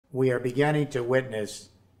we are beginning to witness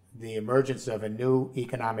the emergence of a new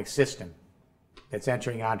economic system that's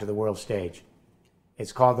entering onto the world stage.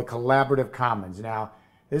 It's called the collaborative commons. Now,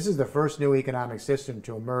 this is the first new economic system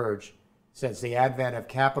to emerge since the advent of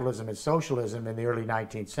capitalism and socialism in the early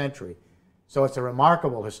 19th century. So it's a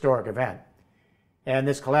remarkable historic event. And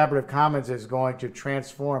this collaborative commons is going to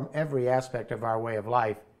transform every aspect of our way of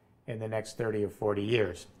life in the next 30 or 40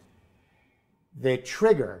 years. The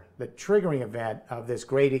triggering event of this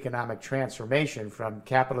great economic transformation from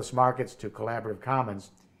capitalist markets to collaborative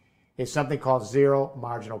commons is something called zero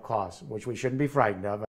marginal cost, which we shouldn't be frightened of.